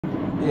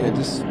Yeah,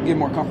 just get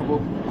more comfortable.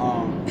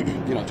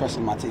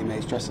 Trusting my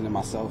teammates, trusting in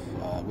myself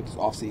with this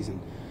offseason,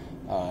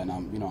 and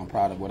I'm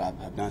proud of what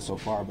I've done so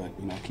far. But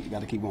you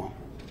got to keep going.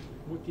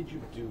 What did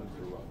you do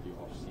throughout the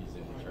offseason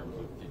in terms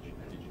of did you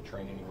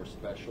train anywhere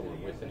special or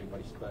with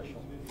anybody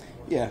special?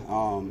 Yeah,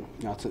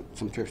 I took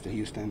some trips to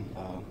Houston.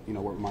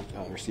 Worked with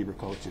my receiver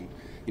coach, and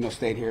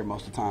stayed here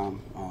most of the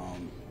time.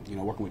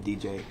 Working with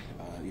DJ,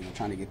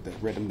 trying to get the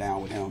rhythm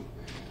down with him.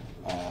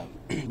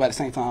 But at the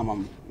same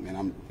time,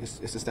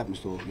 it's a stepping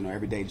stool.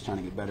 Every day just trying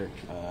to get better.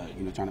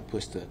 Trying to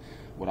push to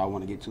what I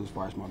want to get to as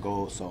far as my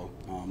goals. So,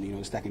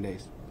 the stacking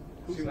days.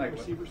 Who's the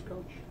receivers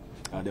coach?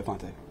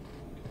 Devontae. It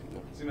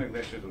seemed like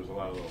last year there was a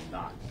lot of little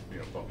knocks,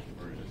 bumps and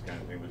bruises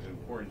kind of thing. Was it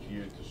important to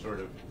you to sort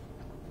of,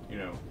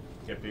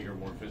 get bigger,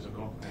 more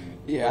physical? And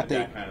yeah, I think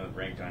that kind of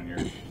ranked on your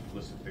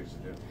list of things to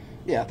do.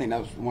 Yeah, I think that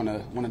was one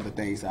of the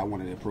things I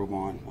wanted to improve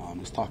on.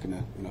 Just talking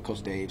to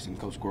Coach Daves and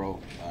Coach Groh,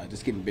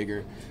 just getting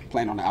bigger,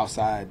 playing on the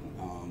outside.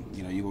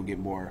 You're gonna get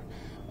more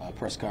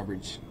press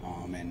coverage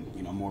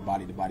and more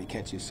body-to-body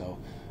catches. So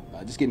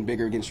just getting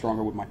bigger, getting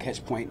stronger with my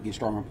catch point, getting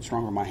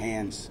stronger with my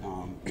hands,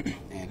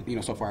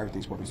 and so far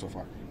everything's working so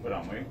far. But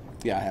on weight?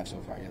 Yeah, I have so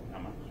far. Yeah. How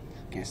much?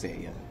 Can't say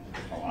it yet.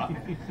 A lot.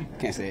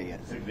 Can't say it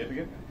yet.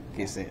 Significant?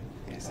 Can't say it.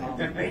 Can't say it.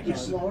 That make you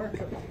slower?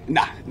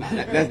 Nah,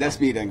 that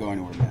speed doesn't go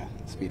anywhere, man.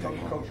 Speed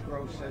doesn't go Coach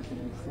Groh says that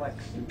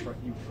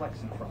you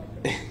flex in front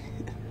of him.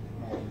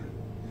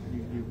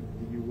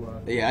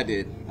 Yeah, I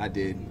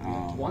did.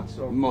 Once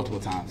or multiple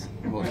times.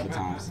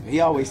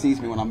 He always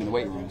sees me when I'm in the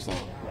weight room, so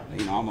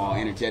I'm all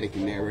energetic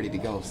and there, ready to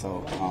go.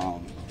 So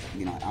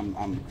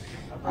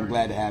I'm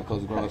glad to have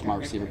Coach Groh as my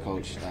receiver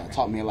coach.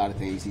 Taught me a lot of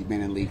things. He's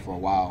been in the league for a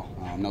while,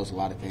 knows a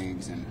lot of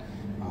things, and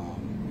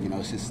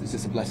it's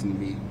just a blessing to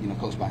be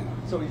coached by him.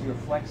 So is your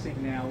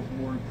flexing now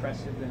more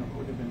impressive than it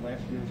would have been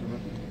last year as a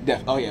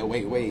rookie? Oh yeah,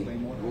 way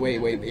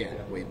better. Yeah.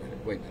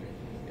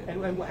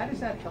 And how does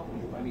that help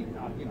you? I mean,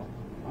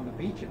 on the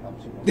beach it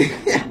helps you.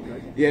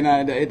 Yeah, no,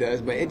 it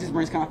does, but it just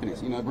brings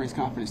confidence. It brings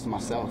confidence to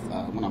myself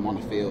when I'm on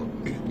the field.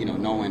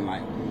 Knowing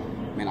like,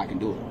 man, I can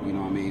do it. You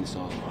know what I mean?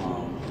 So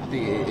I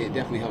think it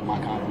definitely helped my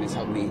confidence,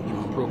 helped me,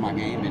 improve my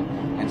game,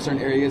 and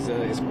certain areas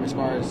as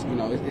far as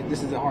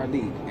this is a hard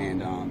league,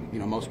 and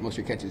most of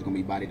your catches is gonna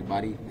be body to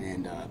body,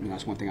 and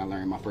that's one thing I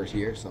learned my first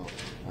year. So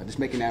just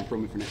making that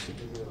improvement for next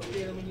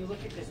year. When you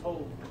look at this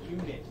whole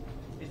unit,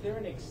 is there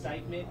an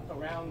excitement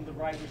around the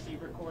wide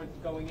receiver corps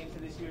going into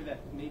this year that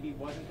maybe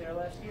wasn't there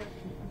last year?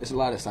 It's a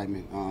lot of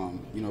excitement.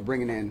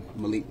 Bringing in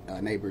Malik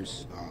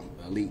Nabers,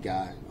 elite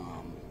guy.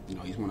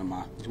 He's one of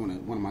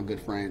my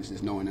good friends.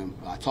 Just knowing him,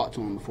 I talked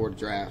to him before the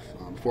draft,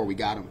 before we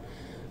got him,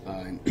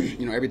 and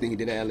everything he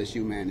did at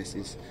LSU, man,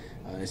 it's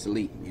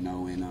elite.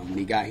 And when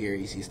he got here,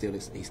 he's still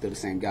the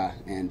same guy.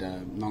 And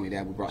not only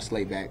that, we brought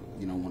Slay back,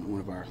 one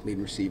of our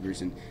leading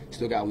receivers, and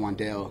still got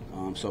Wandale.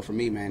 So for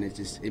me, man,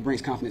 it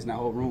brings confidence in that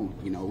whole room.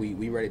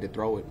 We ready to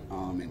throw it,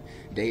 and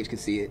Dave can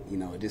see it.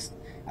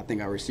 I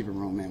think our receiver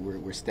room, man,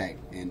 we're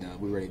stacked, and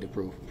we're ready to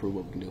prove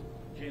what we can do.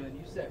 Jalen,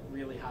 you set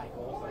really high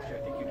goals last year.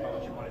 I think you told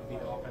us you wanted to be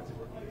the offensive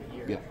rookie of the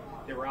year. Yeah.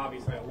 There were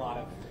obviously a lot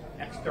of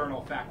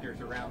external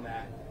factors around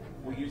that.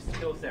 Will you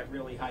still set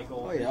really high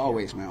goals? Oh yeah,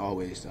 always, man,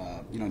 always.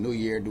 New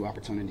year, new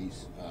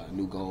opportunities,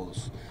 new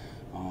goals,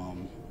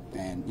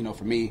 and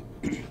for me,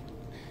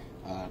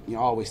 I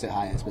always set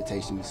high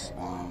expectations.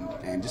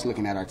 And just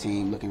looking at our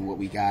team, looking at what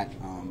we got,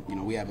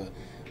 we have a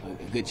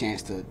good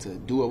chance to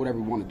do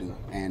whatever we want to do,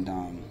 and.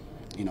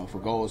 For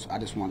goals, I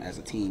just want as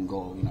a team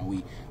goal.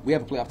 We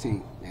have a playoff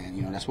team,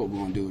 and that's what we're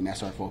going to do, and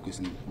that's our focus,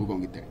 and we're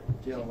going to get there.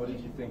 Jalin, what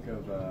did you think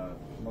of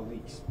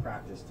Malik's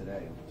practice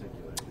today in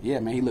particular? Yeah,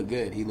 man, he looked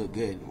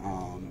good.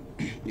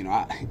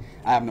 I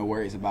have no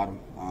worries about him.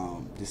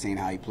 Just seeing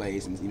how he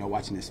plays and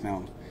watching his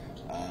film,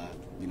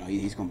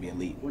 he's going to be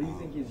elite. What do you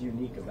think is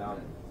unique about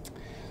him?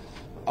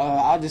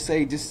 I'll just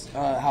say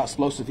how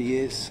explosive he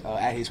is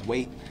at his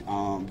weight,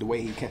 the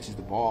way he catches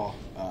the ball,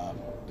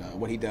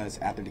 what he does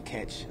after the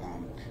catch,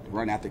 the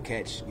run after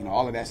catch,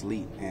 all of that's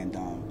elite. And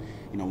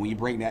when you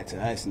bring that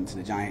to us and to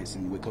the Giants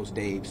and with Coach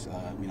Daves,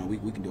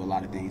 we can do a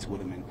lot of things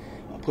with him and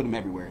put him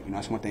everywhere.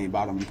 That's one thing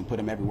about him. You can put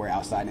him everywhere,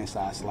 outside,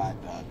 inside, slot,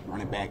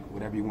 running back,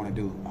 whatever you want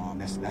to do.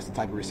 That's the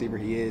type of receiver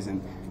he is,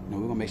 and we're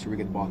gonna make sure we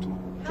get the ball to him.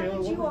 How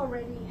did you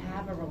already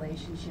have a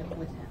relationship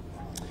with him?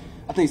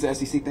 I think it's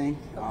the SEC thing.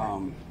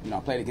 Okay. I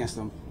played against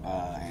him,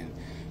 and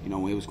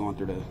when he was going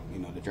through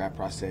the draft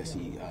process,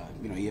 he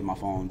hit my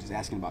phone just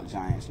asking about the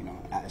Giants,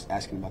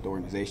 asking about the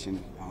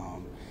organization,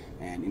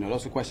 and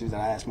those are questions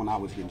that I asked when I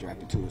was getting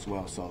drafted too as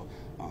well. So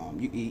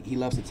he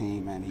loves the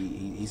team, and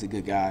he's a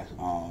good guy.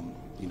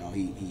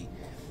 He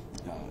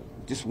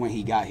just when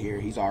he got here,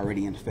 he's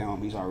already in the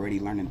film. He's already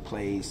learning the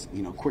plays,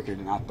 quicker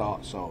than I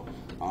thought. So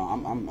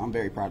I'm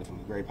very proud of him.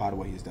 Very proud of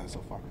what he's done so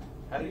far.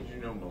 How did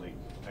you know Malik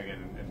again,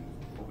 and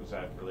what was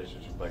that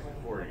relationship like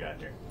before he got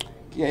here?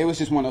 Yeah, it was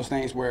just one of those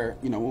things where,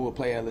 when we'll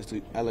play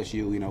LSU,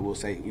 we'll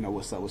say,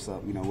 what's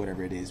up,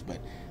 whatever it is. But,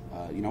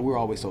 we're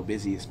always so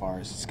busy as far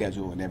as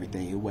schedule and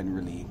everything. It wasn't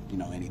really,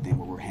 anything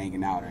where we're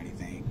hanging out or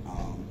anything.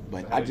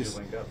 But so how I did just,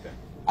 you link up then?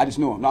 I just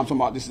knew him. No, I'm talking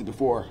about this is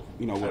before,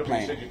 you know, we're You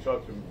playing. said you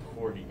talked to him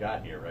before he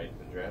got here, right?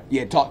 The draft.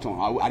 Yeah, talked to him.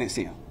 I didn't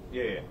see him.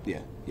 Yeah.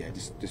 Yeah,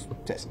 just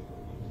text him.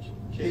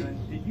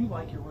 Did you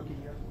like your rookie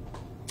year?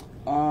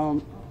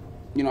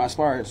 You know, as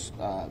far as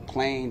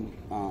playing,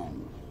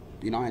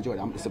 you know, I enjoyed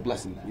it. It's a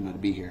blessing, you know, to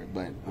be here.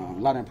 But a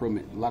lot of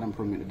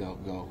improvement to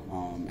go.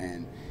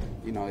 And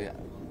you know,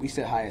 we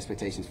set high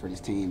expectations for this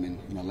team. And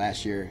you know,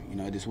 last year, you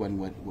know, it just wasn't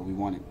what we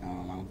wanted.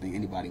 I don't think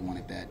anybody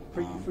wanted that.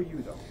 For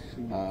you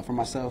though. For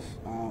myself,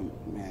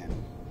 man,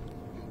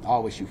 I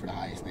always shoot for the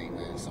highest thing,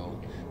 man. So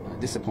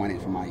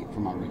disappointed for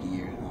my rookie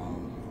year.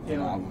 You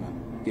know, I want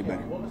to get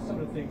better. What were some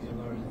of the things you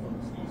learned from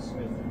Steve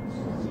Smith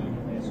seeing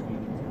last week?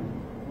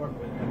 Work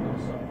with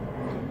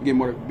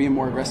him. Being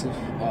more aggressive.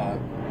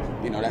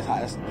 You know,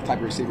 that's the type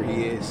of receiver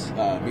he is.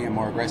 Being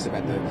more aggressive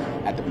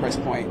at the press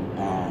point.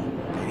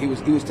 He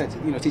was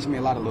teaching me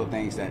a lot of little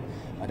things that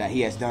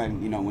he has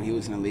done. You know, when he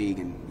was in the league,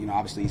 and you know,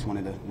 obviously he's one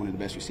of the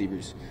best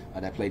receivers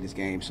that played this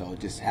game. So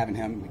just having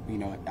him, you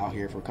know, out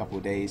here for a couple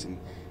of days and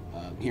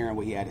hearing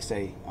what he had to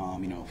say,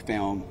 you know,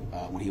 film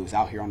when he was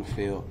out here on the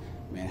field,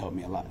 man, helped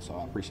me a lot. So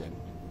I appreciate it.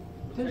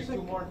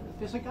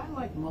 Does a guy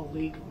like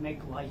Malik make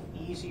life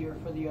easier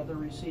for the other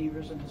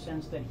receivers in the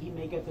sense that he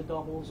may get the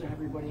doubles and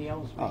everybody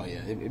else? Oh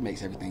yeah, it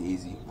makes everything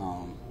easy.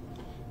 I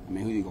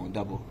mean, who you gonna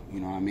double? You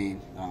know what I mean?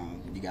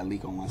 You got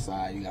Leak on one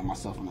side, you got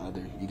myself on the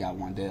other, you got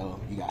Wandell,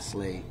 you got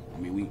Slay. I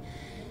mean,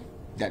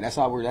 that's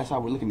how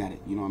we're looking at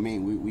it. You know what I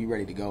mean? We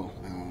ready to go.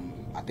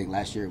 I think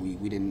last year we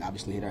didn't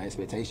obviously hit our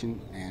expectation,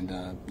 and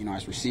you know,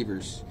 as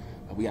receivers,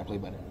 we got to play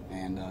better,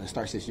 and it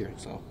starts this year.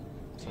 So.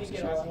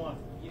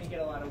 You didn't get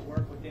a lot of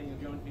work with Daniel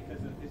Jones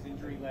because of his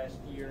injury last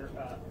year.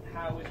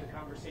 How is the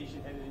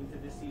conversation headed into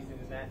this season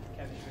and that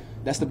chemistry?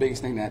 That's the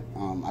biggest thing that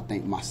I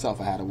think myself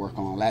I had to work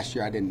on. Last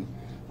year I didn't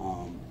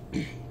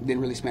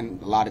really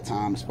spend a lot of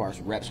time as far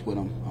as reps with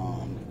him.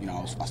 You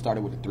know, I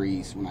started with the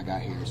threes when I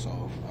got here,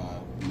 so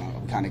you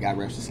know, I kind of got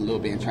reps just a little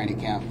bit in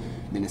training camp.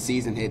 Then the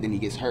season hit, then he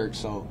gets hurt,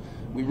 so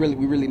we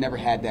really never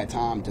had that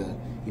time to,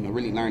 you know,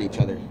 really learn each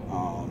other.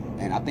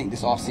 And I think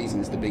this offseason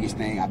is the biggest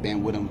thing. I've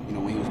been with him, you know,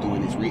 when he was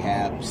doing his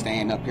rehab,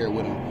 staying up here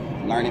with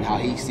him, learning how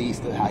he sees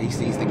the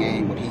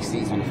game, what he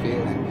sees on the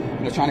field, and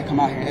you know, trying to come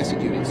out here and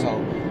execute it. So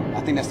I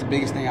think that's the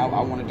biggest thing I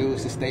want to do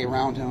is to stay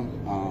around him,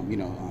 you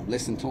know,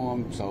 listen to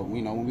him. So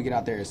you know, when we get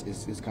out there, it's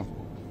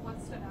comfortable. What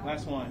stood out?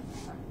 Last one.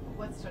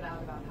 What stood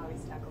out about how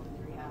he's tackled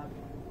in rehab?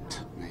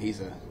 Man,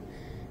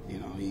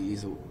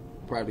 he's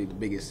probably the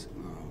biggest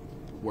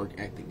work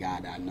ethic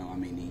guy that I know. I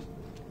mean,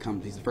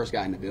 he's the first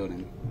guy in the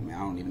building. I mean, I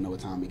don't even know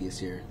what time he gets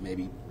here.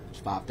 Maybe it's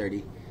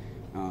 5:30.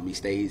 He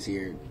stays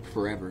here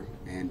forever,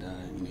 and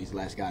you know, he's the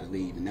last guy to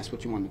leave. And that's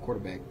what you want in the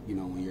quarterback. You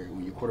know,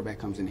 when your quarterback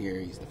comes in here,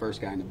 he's the first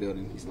guy in the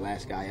building. He's the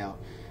last guy out.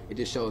 It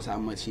just shows how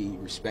much he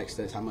respects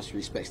us, how much he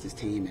respects his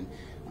team, and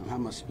how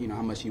much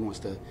he wants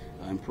to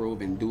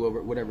improve and do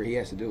whatever he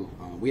has to do.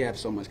 We have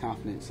so much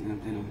confidence in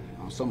him,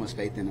 so much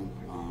faith in him,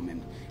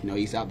 and you know,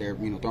 he's out there,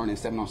 you know, throwing in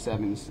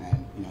 7-on-7s,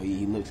 and you know,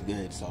 he looks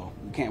good. So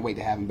we can't wait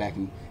to have him back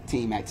in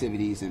team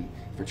activities and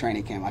for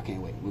training camp. I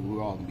can't wait.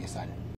 We're all gonna be excited.